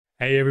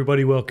Hey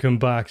everybody, welcome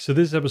back. So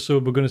this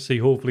episode we're going to see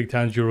hopefully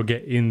Tanjiro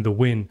get in the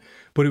win.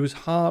 But it was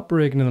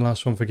heartbreaking in the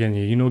last one for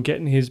Genya. You know,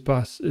 getting his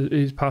past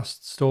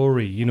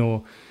story, you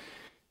know,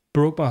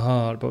 broke my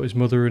heart about his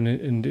mother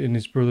and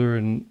his brother.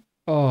 And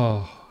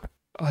oh,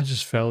 I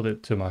just felt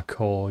it to my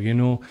core, you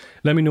know.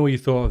 Let me know what you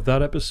thought of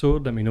that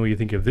episode. Let me know what you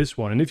think of this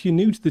one. And if you're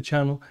new to the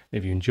channel,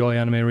 if you enjoy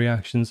anime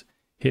reactions,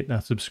 hit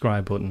that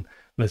subscribe button.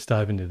 Let's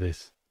dive into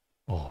this.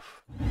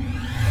 Off.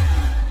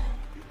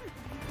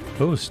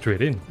 Oh,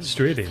 straight in.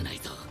 Straight in.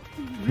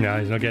 Nah,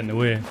 he's not getting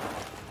away.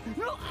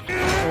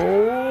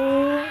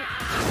 Oh!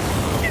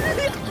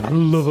 I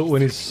love it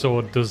when his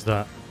sword does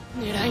that.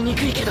 I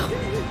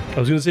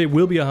was going to say it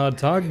will be a hard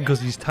target because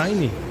he's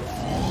tiny.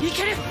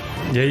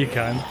 Yeah, you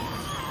can.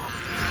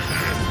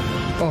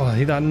 Oh, I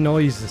hear that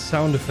noise, the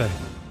sound effect.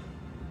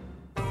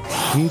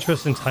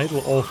 Interesting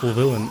title, Awful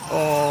Villain.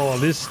 Oh,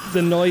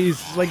 the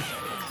noise, like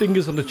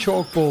fingers on the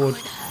chalkboard.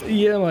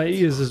 Yeah, my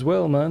ears as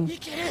well, man.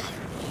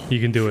 You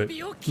can do it.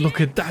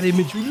 Look at that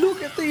imagery.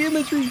 Look at the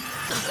imagery.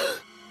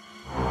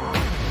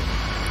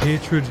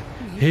 Hatred.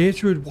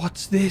 Hatred.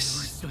 What's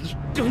this?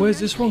 Where's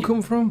this one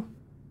come from?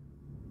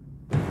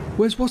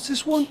 What's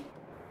this one?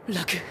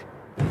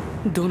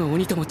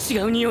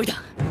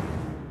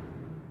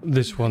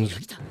 This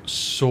one's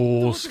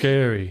so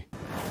scary.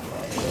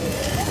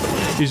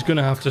 He's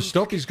gonna have to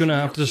stop. He's gonna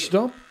have to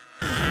stop.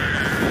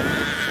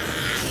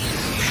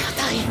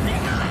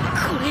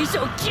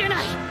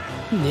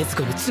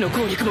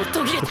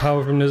 The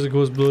power from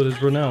Nezuko's blood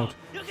is run out.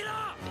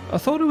 I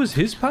thought it was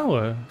his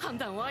power. Oh,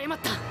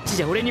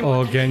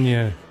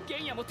 Genya.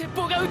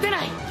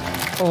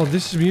 Oh,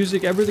 this is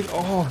music, everything.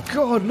 Oh,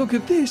 God, look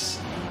at this.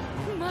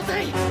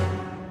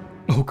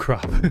 Oh,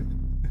 crap.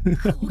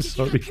 I'm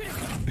sorry.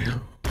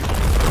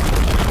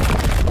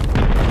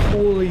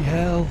 Holy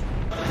hell.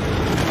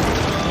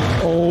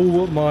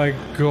 Oh, my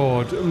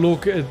God.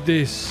 Look at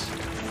this.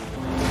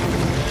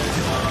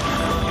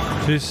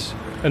 This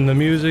and the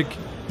music.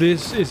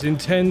 This is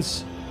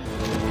intense.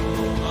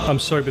 I'm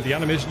sorry, but the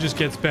animation just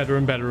gets better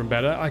and better and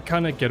better. I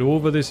cannot get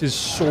over this. This is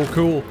so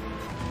cool.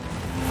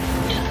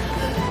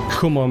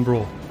 Come on,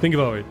 bro. Think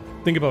about it.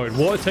 Think about it.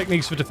 What are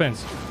techniques for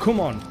defense?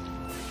 Come on.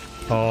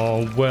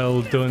 Oh,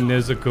 well done,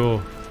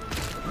 Nezuko.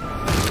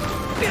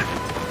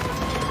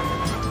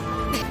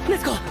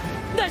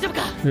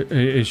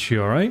 Is she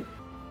alright?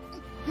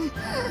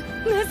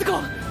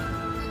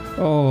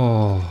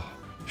 Oh,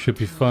 should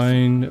be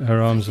fine.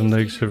 Her arms and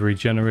legs have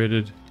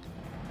regenerated.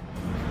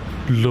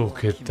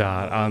 Look at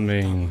that. I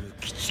mean,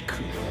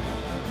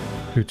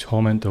 who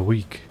torment the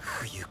weak?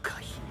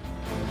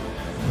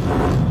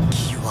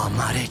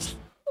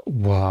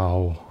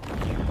 Wow.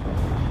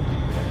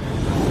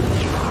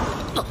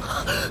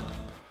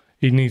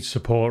 He needs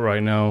support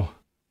right now.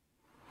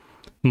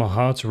 My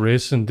heart's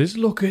racing.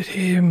 Look at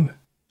him.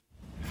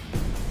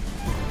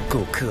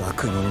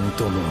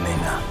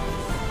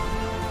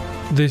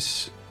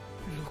 This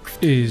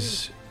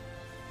is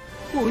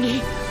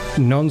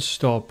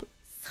non-stop,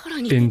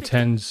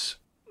 intense,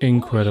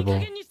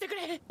 incredible.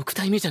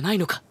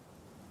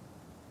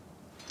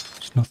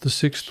 It's not the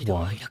sixth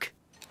one.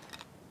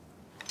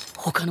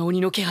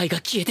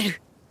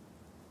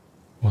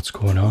 What's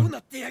going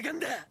on?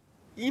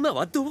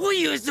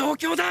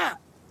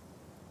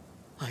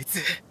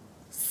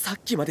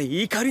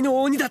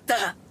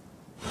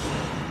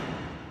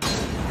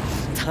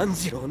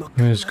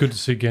 It's good to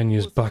see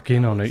Genya's back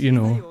in on it, you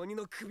know.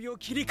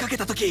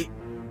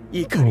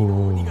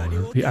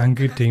 Oh, the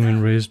angered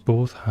demon raised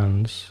both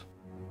hands.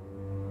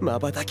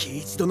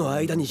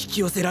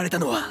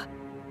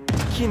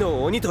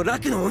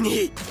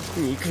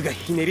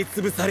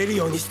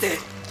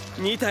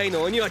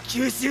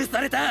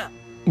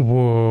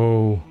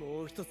 Whoa.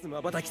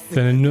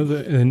 Then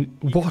another... And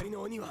what?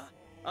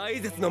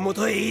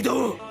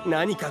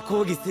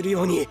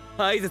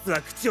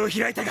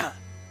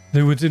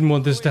 They didn't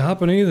want this to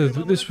happen either.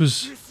 This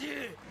was...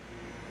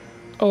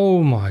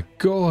 Oh my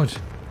God.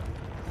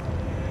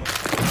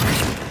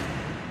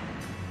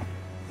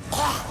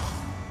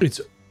 It's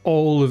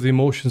all of the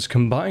emotions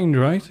combined,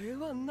 right?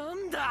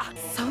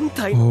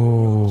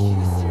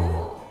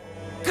 Oh.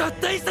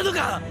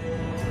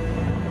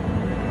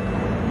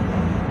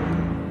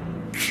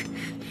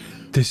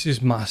 This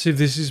is massive.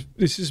 This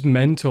is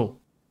mental.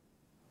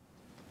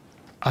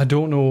 I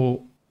don't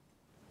know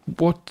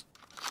what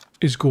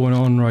is going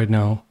on right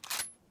now.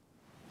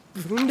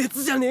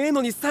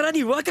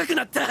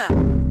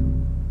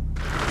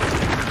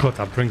 God,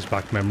 that brings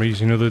back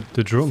memories, you know,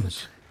 the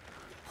drums.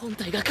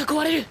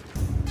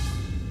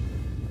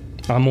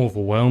 I'm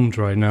overwhelmed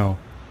right now.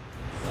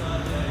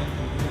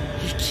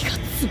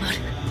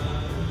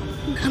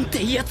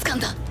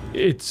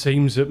 It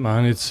seems it,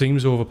 man. It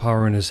seems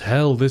overpowering as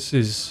hell.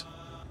 This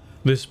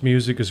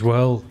music as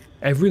well.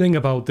 Everything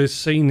about this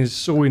scene is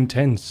so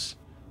intense.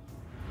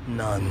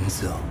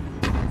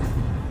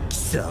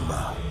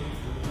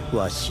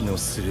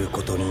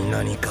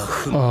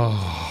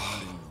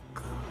 Oh,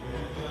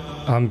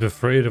 I'm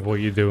afraid of what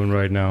you're doing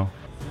right now.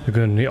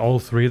 All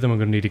three of them are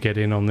gonna need to get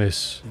in on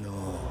this.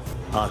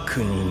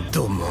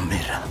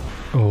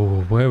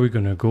 Oh, where are we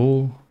gonna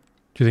go?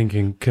 Do you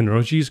think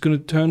Kenroji's gonna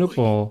turn up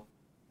or?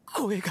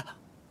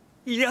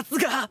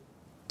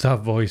 That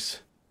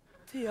voice.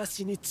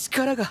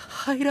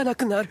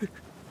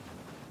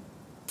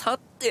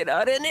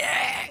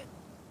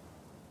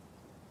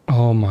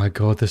 Oh my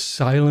god, the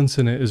silence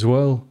in it as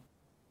well.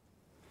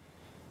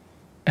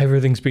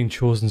 Everything's been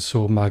chosen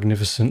so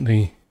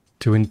magnificently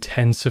to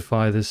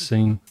intensify this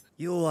scene.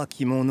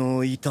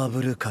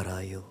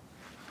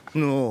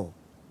 No.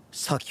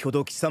 先ほ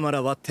ど貴様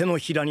らは手の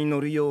ひらに乗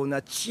るよう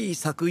な小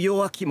さく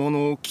弱き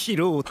者を切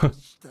ろうと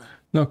した。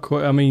Not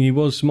quite. I mean, he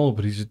was small,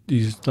 but he's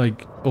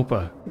like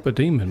upper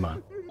demon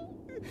man.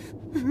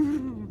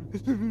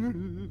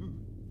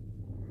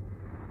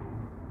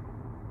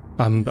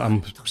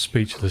 I'm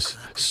speechless,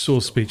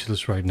 so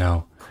speechless right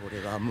now.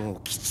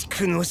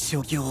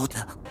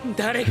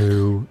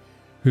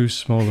 Who's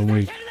small and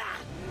weak?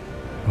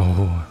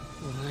 Oh,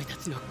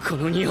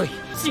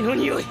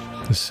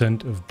 the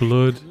scent of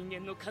blood.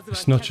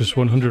 It's not just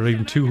 100,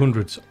 even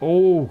 200s.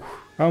 Oh,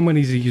 how many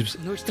is he used?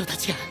 Oh,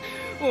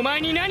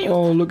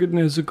 look at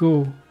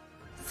Nezuko.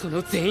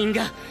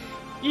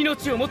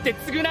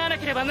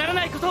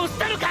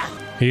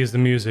 Here's the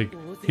music.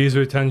 Here's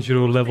where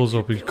Tanjiro levels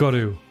up. He's got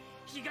to.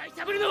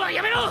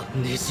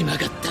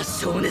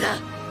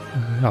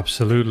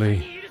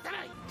 Absolutely.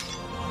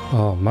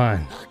 Oh,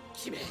 man.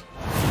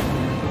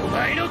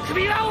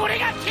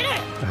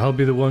 I'll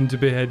be the one to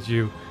behead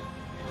you.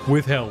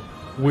 With help.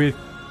 With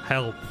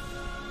help.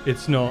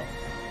 It's not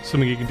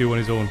something he can do on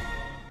his own.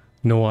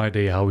 No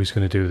idea how he's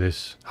going to do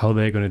this. How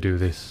they're going to do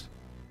this.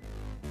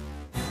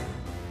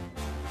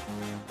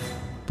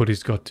 But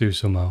he's got to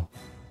somehow.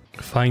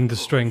 Find the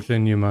strength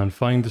in you, man.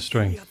 Find the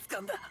strength.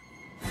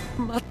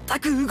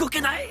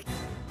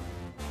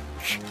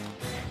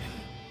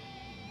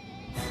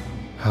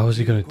 How is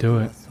he going to do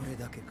it?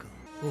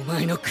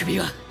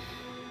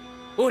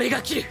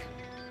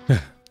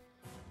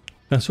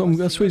 That's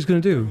what he's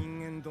going to do.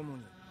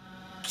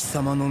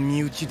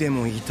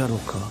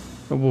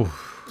 Oh.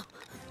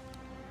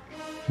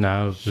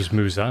 Now, there's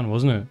Muzan,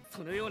 wasn't it?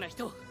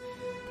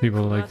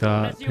 People like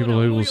that,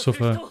 people who will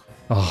suffer.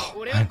 Oh,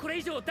 man.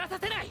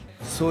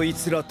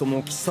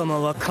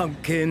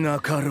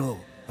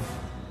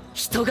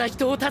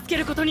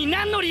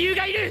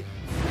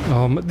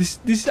 Oh,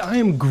 this, I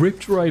am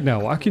gripped right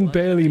now. I can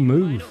barely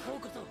move.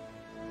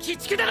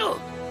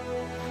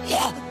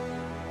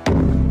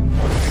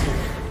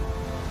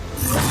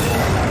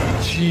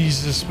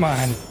 Jesus,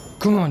 man.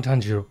 Come on,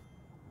 Tanjiro.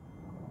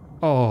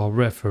 Oh,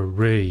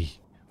 referee.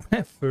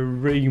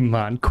 Referee,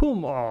 man.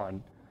 Come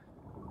on.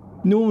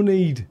 No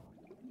need.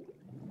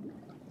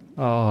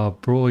 Oh,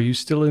 bro, are you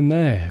still in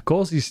there? Of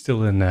course he's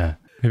still in there.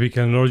 Maybe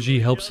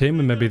Kanroji helps him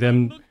and maybe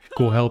them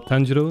go help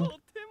Tanjiro?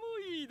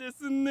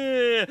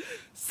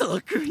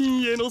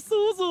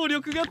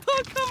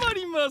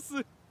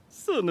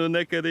 その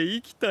中で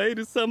生き絶え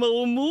る様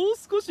をもう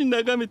少し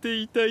眺めて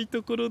いたい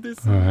ところで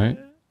す。Alright.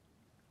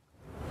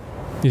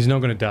 He's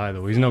not gonna die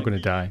though. He's not gonna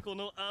die. こ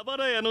のあば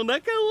ら屋の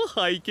中を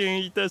拝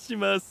見いたし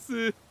ま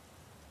す。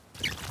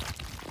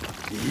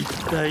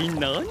一体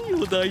何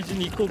を大事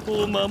にこ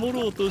こを守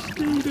ろうとし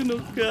ているの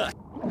か。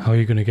How are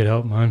you gonna get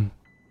out, man?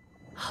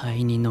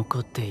 肺に残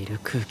っている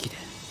空気で。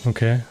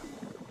Okay.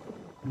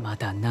 ま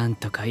だなん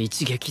とか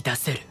一撃出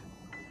せる。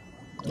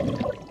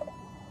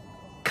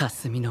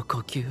霞の呼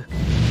吸、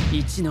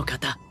一の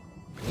型。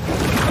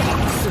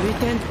水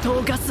天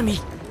灯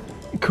霞。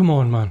Come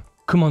on, man.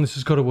 Come on, this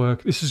has got to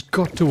work. This has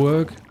got to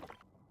work.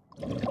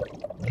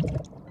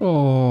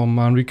 Oh,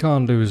 man, we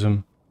can't lose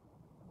him.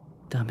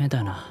 ダメ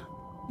だな。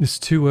It's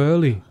too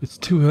early. It's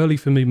too early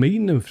for me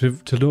meeting him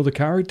to know the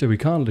character. We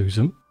can't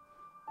lose him.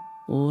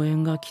 応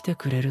援が来て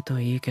くれると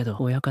いいけど、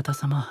親方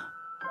様。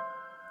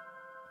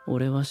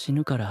俺は死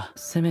ぬから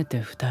せめて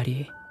二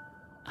人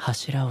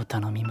柱を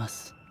頼みま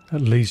す。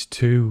At least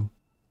two.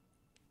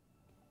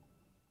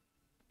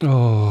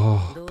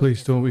 Oh,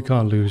 please don't. We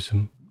can't lose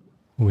him.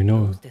 We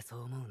know.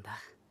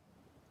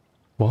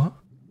 What?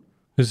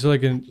 Is this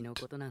like a...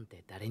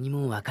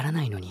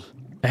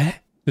 Eh?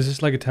 Is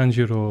this like a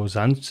Tanjiro's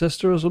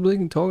ancestor or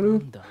something? Talk to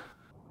him?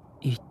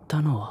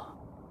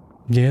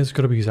 Yeah, it's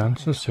got to be his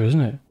ancestor, isn't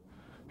it?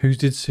 Who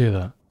did say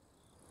that?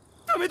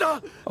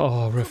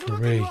 Oh,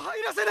 referee.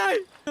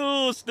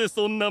 どうして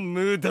そんな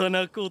無駄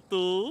なこ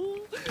とを？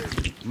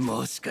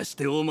もしかし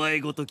てお前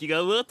ごとき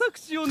が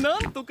私を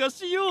何とか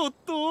しよう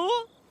と？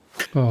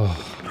 Oh.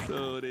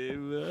 それ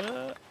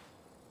は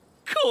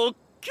滑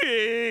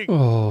稽。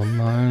 Oh,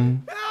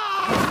 man.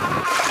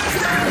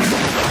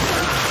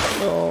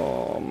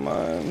 Oh,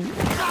 man.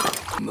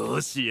 も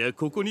しや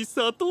ここに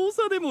佐藤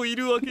さでもい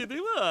るわけで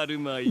はある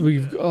まい。We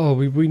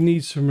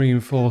need some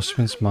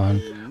reinforcements,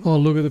 man. Oh,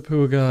 look at the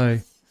poor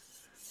guy.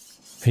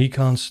 He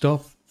can't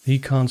stop. He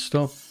can't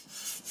stop.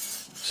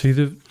 See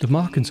the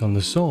markings on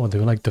the sword, they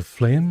were like the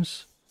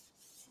flames.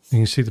 You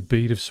can see the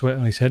bead of sweat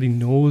on his head. He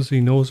knows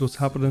what's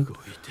happening.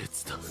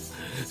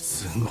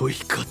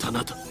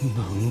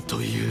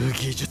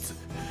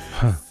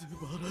 Huh.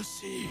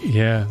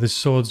 Yeah, this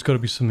sword's got to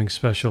be something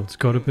special. It's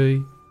got to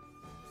be.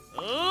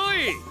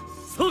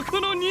 そ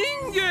この人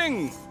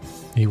間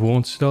He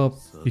won't stop.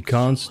 He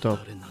can't stop.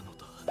 誰なの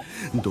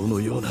だどの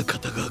ような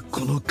方が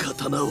この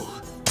刀を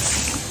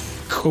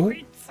Oh.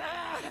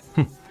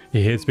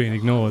 He hates being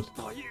ignored.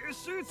 という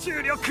集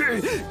中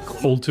力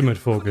Ultimate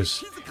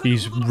focus.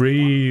 He's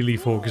really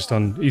focused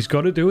on... He's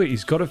got to do it.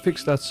 He's got to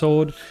fix that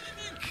sword.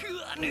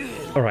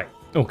 Alright,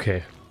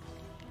 okay.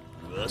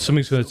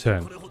 Something's going to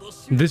turn.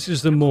 This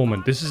is the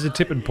moment. This is the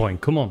tipping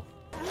point. Come on.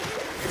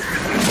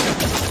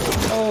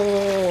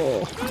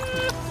 Oh!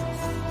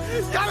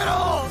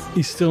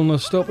 He's still not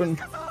stopping.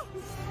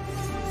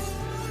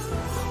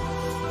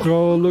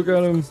 Oh, look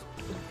at him.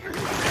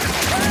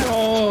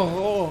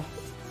 Oh!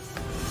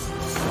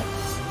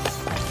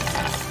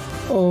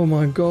 Oh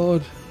my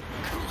god.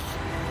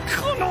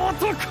 この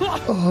男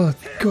Oh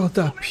god,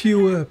 that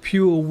pure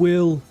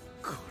will.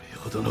 これ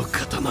ほどの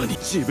刀に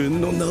自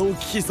分の名を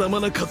刻ま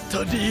なかっ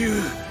た理由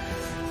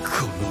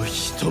この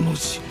一文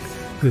字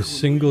The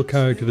single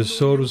character, the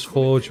sword was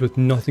forged with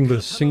nothing but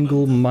a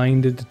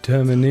single-minded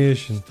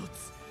determination.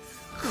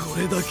 こ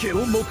れだけ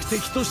を目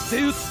的とし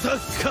て撃った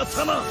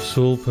刀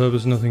Sole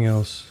purpose, nothing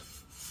else.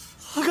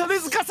 鋼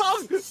塚さん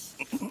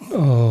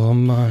Oh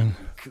man.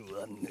 食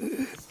わ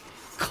ぬ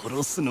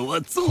殺すの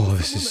はゾウ Oh,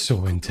 this is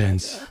so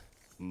intense.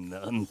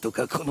 なんと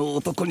かこの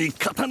男に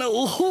刀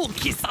を放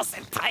棄さ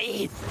せた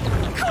い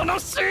この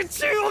集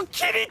中を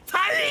切りた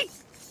い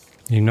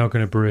You're not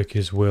going to break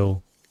his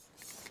will.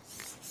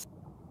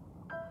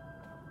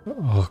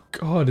 Oh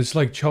god, it's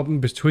like chopping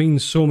between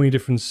so many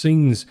different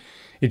scenes.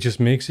 It just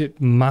makes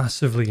it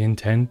massively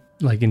intense.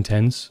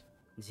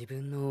 自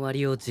分の終わ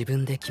りを自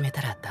分で決め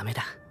たらダメ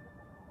だ。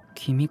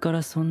君か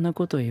らそんな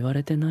こと言わ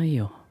れてない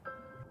よ。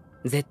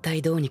絶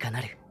対どうにか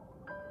なる。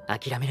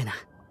諦めるな。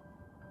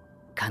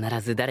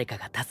必ず誰か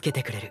が助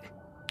けてくれる。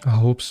I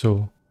hope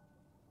so.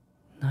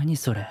 何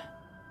それ？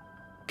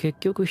結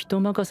局人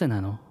任せ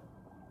なの？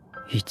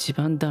一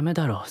番ダメ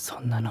だろ、そ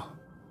んなの。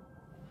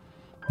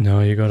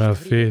No, you gotta have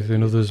faith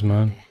in others,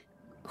 man.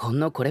 ほん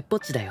のこれっぽっ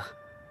ちだよ。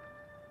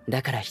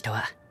だから人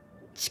は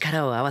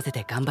力を合わせ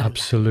て頑張るんだ。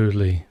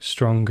Absolutely.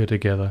 Stronger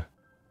together.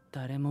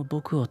 誰も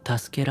僕を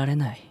助けられ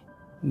ない。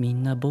み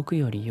んな僕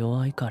より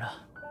弱いか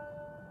ら。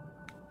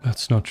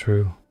That's not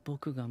true.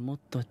 僕がもっ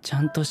とち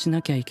ゃんとし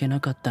なきゃいけな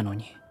かったの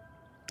に。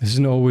This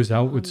isn't always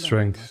outward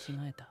strength.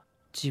 間違えた。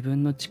自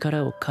分の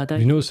力を過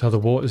大 You notice how the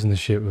waters in the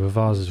ship were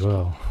Vars as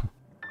well.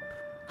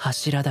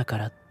 柱だか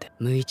らって。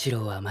無一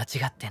郎は間違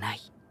ってない。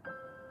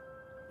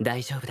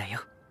大丈夫だ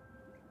よ。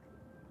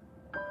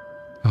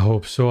I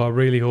hope so. I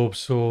really hope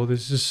so.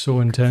 This is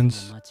so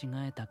intense.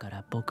 間違えたか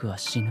ら僕は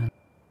死ぬ。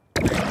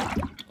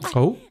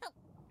Oh?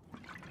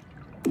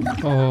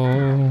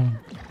 Oh.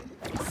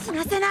 死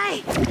なせな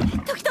い。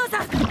時藤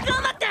さん、頑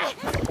張って。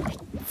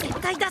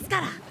絶対出す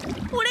から。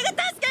俺が助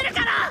ける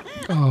から。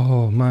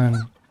Oh, man. な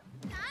んだ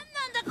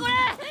これ。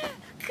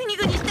グニ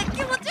グニして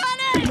気持ち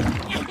悪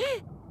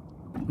い。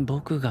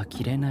僕が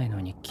切れない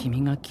のに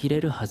君が切れ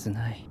るはず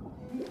ない。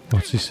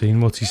What's he seen?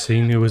 What's he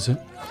seen? Who is it?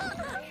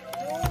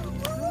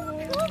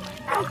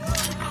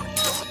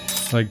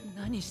 Like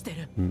何して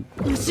る？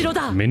後ろ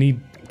だ。 mini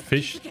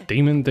fish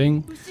demon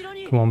thing?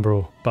 Come on,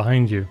 bro.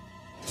 Behind you.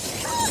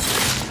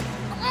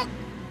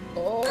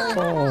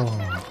 Oh.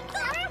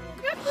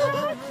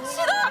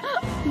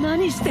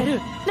 何してる？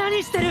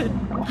何してる？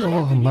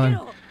 Oh, man.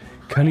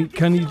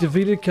 Can he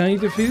defeat it? Can he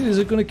defeat it? Is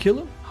it gonna kill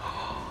him?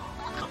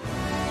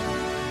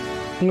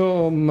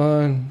 Oh,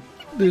 man.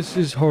 This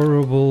is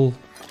horrible.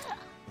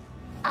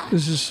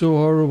 This is so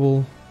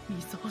horrible.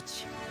 溝落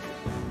ち。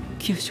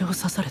急所を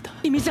刺された。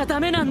意味じゃダ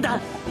メなん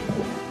だ。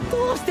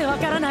どうしてわ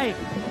からない？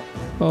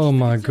 Oh,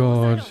 my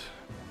God.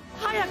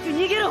 早く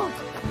逃げろ。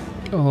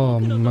 Oh,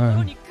 僕のところ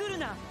man. に来る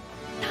な。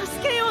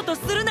助けようと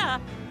するな。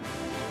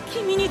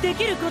君にで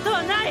きること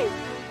はない。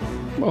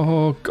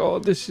 Oh,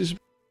 God. This is...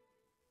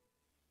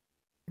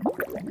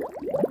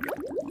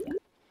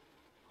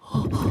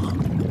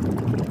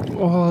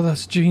 Oh,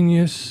 that's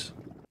genius.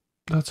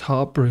 That's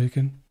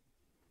heartbreaking.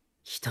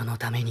 人の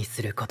ために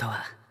すること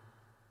は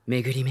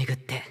巡り巡っ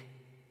て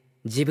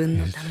自分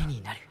のため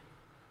になる。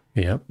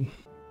 Yep.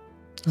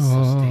 そ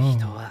して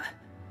人は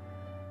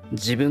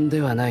自分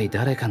ではない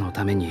誰かの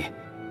ために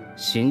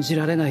信じ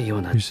られないよ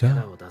うな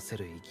力を出せ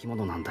る生き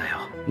物なんだよ、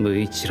無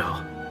一郎。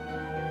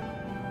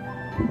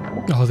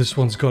 Oh, this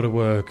one's got to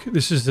work.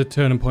 This is the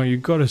turning point.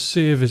 You've got to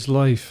save his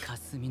life.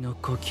 霞の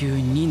呼吸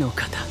2の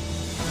方。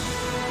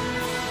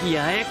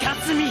八重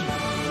霞。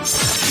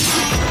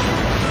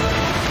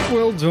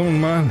 Well done,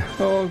 man.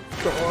 Oh,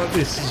 God,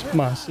 this is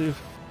massive.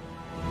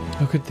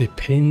 Look at the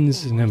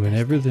pins in him and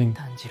everything.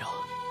 炭治郎。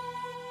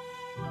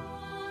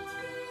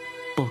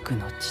僕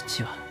の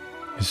父は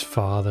His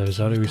father,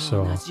 is that who we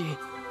同 saw? じ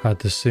Had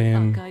the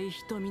same 赤い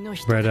瞳の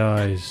人 red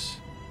eyes.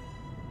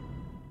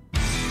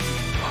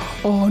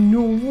 Oh,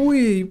 no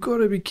way. You've got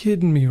to be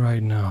kidding me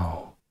right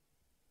now.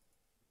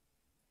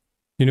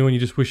 You know when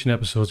you're just wishing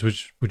episodes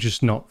would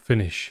just not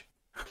finish.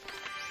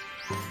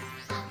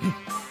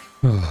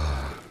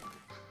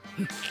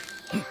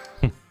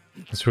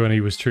 That's when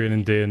he was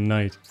training day and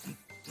night.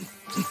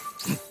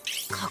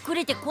 隠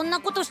れてこん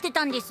なことして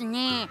たんです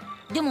ね。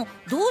でも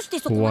どうして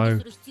そこまで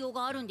する必要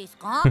があるんです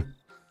か？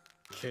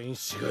剣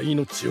士が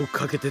命を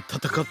かけて戦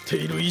って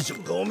いる以上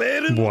止め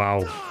る。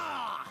 Wow.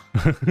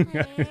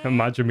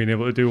 Imagine being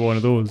able to do one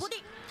of こ those. こで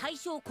大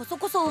将こそ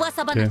こそ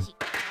噂話。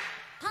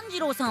炭治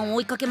郎さんを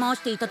追いかけ回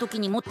していた時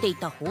に持ってい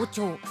た包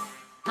丁、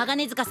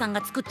鋼塚さん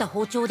が作った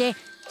包丁で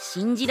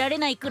信じられ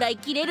ないくらい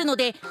切れるの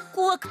で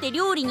怖くて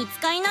料理に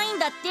使えないん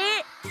だっ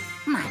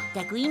て。まっ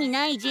たく意味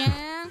ないじゃん。鋼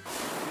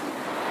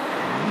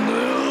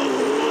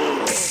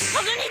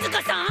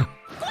塚さん、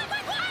怖い怖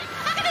い怖い、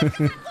鋼塚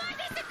さん怖い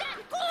ですって、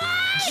怖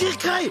い。次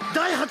回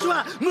第8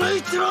話無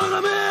一郎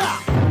の目。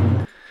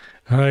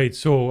 Alright,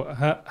 so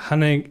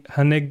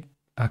Haneg,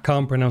 I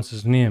can't pronounce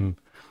his name,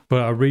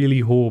 but I really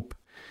hope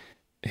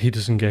he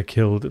doesn't get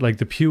killed. Like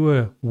the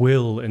pure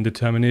will and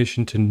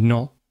determination to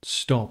not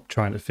stop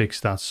trying to fix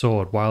that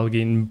sword while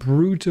getting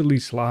brutally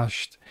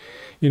slashed.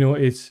 You know,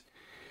 it's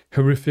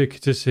horrific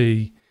to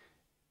see.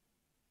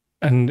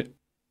 And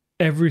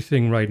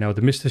everything right now,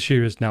 the Mr.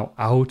 Shear is now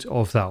out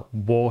of that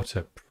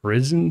water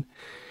prison.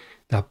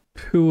 That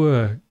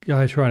poor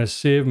guy trying to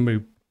save him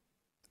who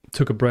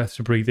took a breath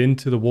to breathe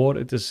into the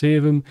water to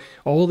save him.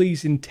 All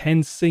these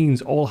intense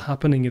scenes all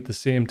happening at the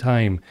same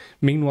time.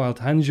 Meanwhile,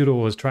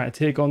 Tanjiro is trying to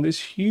take on this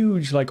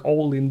huge, like,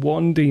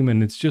 all-in-one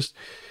demon. It's just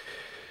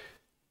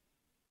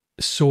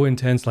so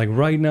intense. Like,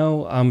 right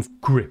now, I'm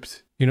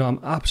gripped. You know, I'm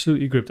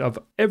absolutely gripped.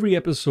 Every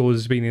episode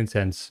has been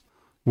intense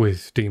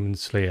with Demon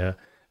Slayer.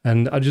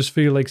 And I just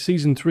feel like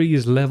Season 3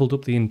 has leveled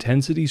up the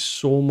intensity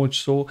so much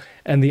so.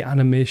 And the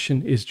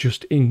animation is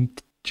just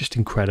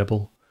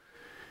incredible.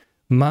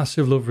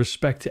 Massive love,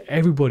 respect to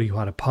everybody who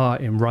had a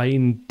part in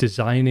writing,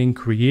 designing,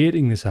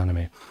 creating this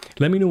anime.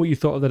 Let me know what you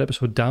thought of that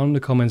episode down in the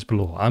comments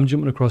below. I'm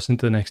jumping across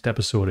into the next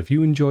episode. If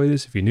you enjoy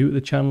this, if you're new to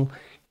the channel,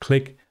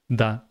 click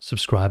that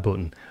subscribe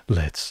button.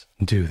 Let's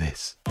do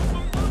this.